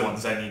best don't.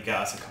 ones only get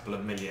us a couple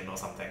of million or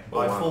something. Oh,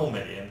 By wow. 4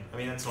 million, I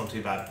mean, that's not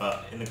too bad,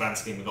 but in the grand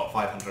scheme, we've got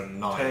 509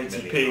 million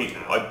 1080p, right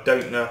now. I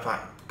don't know if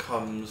that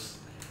comes.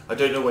 I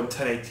don't know when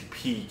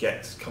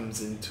 1080p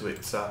comes into it,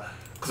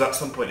 because at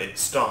some point it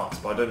starts,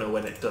 but I don't know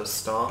when it does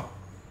start.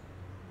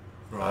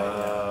 Right,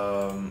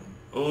 yeah.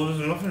 Oh,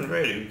 there's nothing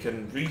really we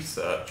can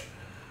research.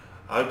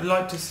 I'd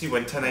like to see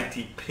when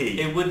 1080p.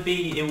 It would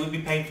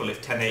be painful if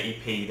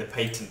 1080p, the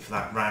patent for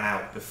that ran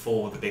out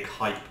before the big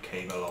hype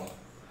came along.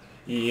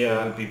 That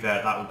Yeah. would be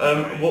very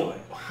very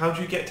annoying. How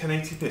do you get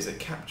 1080p? Is it a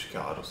capture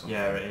card or something?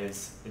 Yeah, it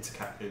is. It's the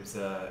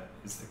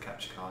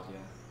capture card, yeah.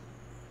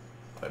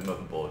 Like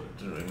motherboard. It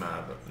doesn't really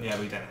matter, but Yeah,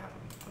 we don't have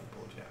a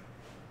motherboard yet.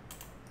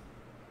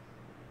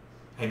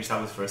 Hamish,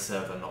 that was for a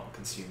server, not a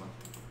consumer.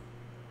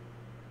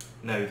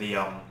 No, the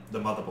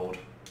motherboard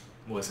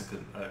was a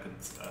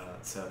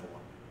server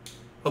one.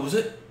 oh, was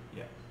it?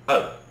 Yeah.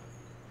 Oh,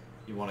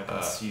 You want a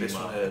this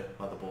consumer one here.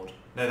 motherboard.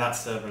 No,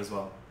 that's server as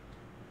well.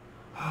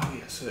 Oh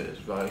yes, it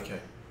is. Right, okay.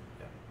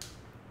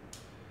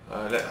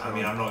 I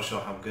mean, I'm not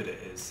sure how good it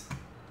is.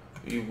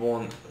 You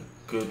want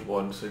a good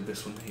one, so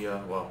this one here,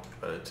 well,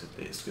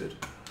 relatively it's good.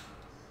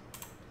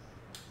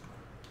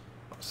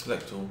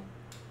 Select all.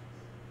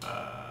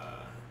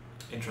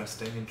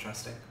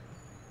 Interesting.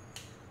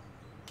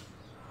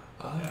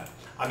 Ah, Yeah.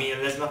 I mean,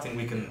 there's nothing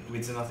we can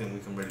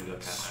really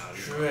look at now.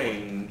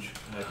 strange.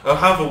 No.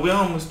 However, we're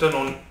almost done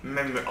on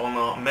our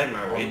On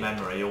memory.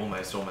 memory,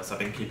 almost. I've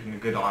been keeping a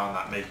good eye on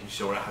that, making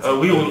sure it has.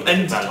 We will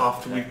end it developed.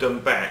 after we've done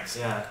backs.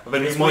 Yeah. And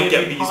then we Because might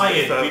get we've these a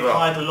bit further We've up.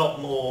 hired a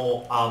lot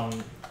more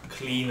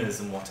cleaners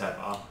and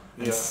whatever,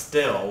 and Yeah.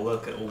 still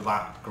look at all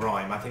that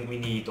grime. I think we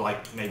need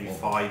like maybe More.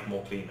 5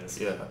 more cleaners.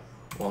 Yeah.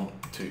 1,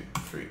 2,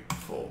 3,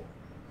 4,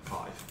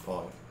 5.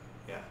 5.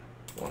 Yeah.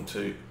 1,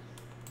 2.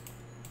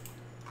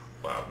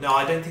 Wow. No,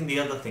 I don't think the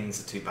other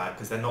things are too bad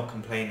because they're not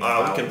complaining We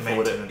about can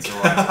afford it. maintenance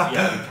or anything.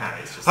 Yeah, we can.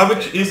 It's just How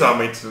much is our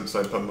maintenance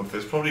though per month?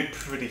 It's probably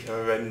pretty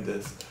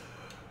horrendous.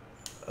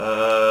 What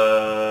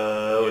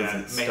Yeah,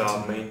 is it? Star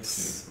maintenance.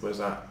 maintenance. Where's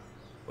that?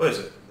 Where is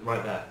it?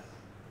 right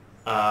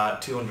there?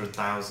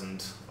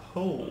 200,000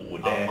 Oh a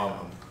damn.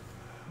 month.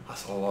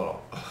 That's a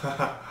lot.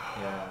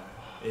 Yeah,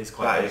 it is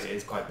quite That big. is It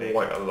is quite big.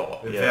 Quite a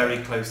lot. We're Yeah. very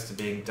close to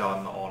being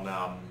done on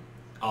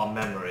our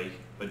memory,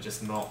 but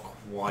just not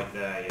quite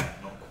there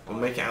yet. Not We'll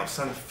quite. make it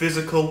outstanding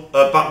physical,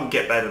 but will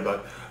get better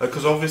though,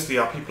 because obviously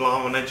our people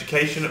are on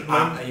education at the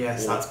moment.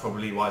 Yes, Or- that's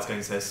probably why it's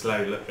going so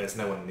slow. Look, there's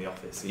no one in the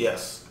office. either.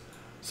 Yes.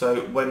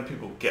 So when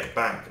people get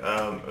back,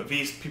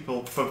 these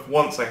people, for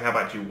once, they have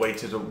actually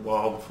waited a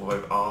while before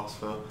they've asked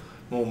for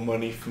more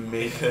money from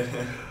me.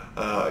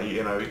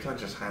 We can't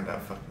just hand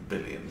out fucking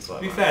billions like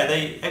To be that.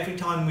 fair, every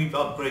time we've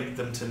upgraded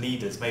them to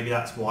leaders, maybe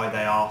that's why they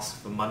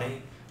ask for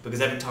money.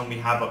 Because every time we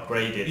have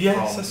upgraded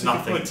Yes, that's from a good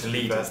nothing point, to to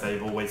be leaders, fair.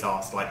 they've always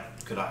asked,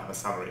 like, could I have a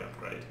salary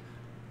upgrade?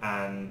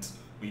 And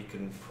we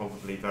can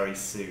probably very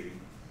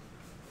soon,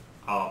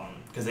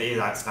 because it is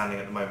outstanding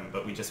at the moment,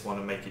 but we just want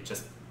to make it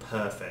just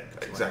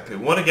perfect. Exactly.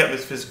 We want to get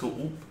this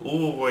physical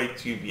all the way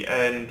to the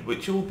end,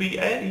 which will be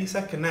any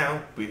second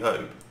now, we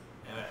hope.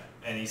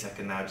 Any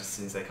second now, just as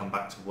soon as they come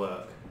back to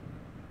work.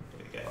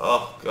 There we go.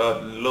 Oh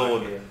God,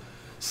 Lord. Back here.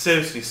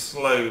 Seriously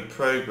slow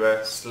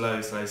progress.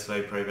 Slow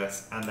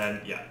progress, and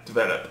then, yeah.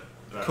 Develop.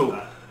 Right, Cool.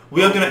 that.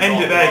 We are going to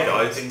end it there,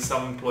 I guys. think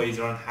some employees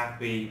are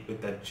unhappy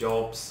with their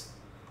jobs.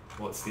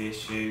 What's the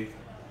issue?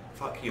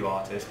 Fuck you,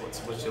 artist.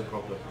 What's your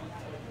problem?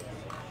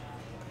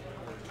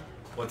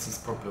 What's his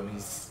problem?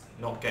 He's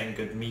not getting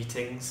good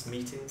meetings.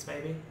 Meetings,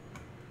 maybe.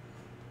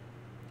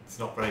 It's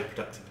not very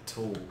productive at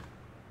all.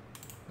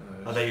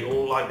 No, Are they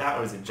all like that,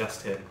 or is it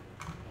just him?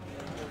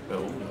 they're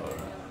all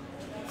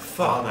Are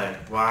fun. they?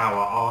 Wow,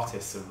 our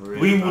artists are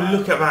really We will bad.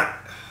 look at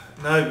that.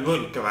 No, we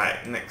won't look at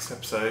that next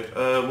episode.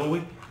 Will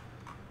we?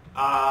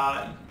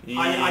 I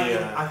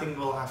think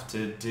we'll have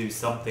to do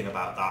something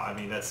about that. I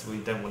mean, we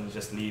don't want to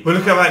just leave. We'll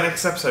look at that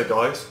next episode,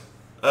 guys.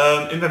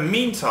 In the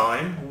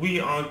meantime,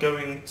 we are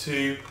going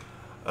to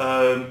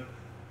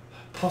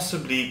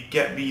possibly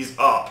get these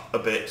up a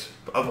bit.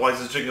 Otherwise,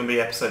 there's just going to be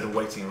an episode of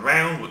waiting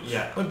around, which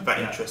won't be that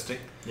interesting.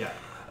 Yeah.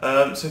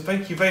 So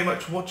thank you very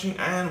much for watching,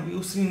 and we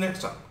will see you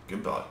next time.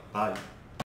 Goodbye. Bye.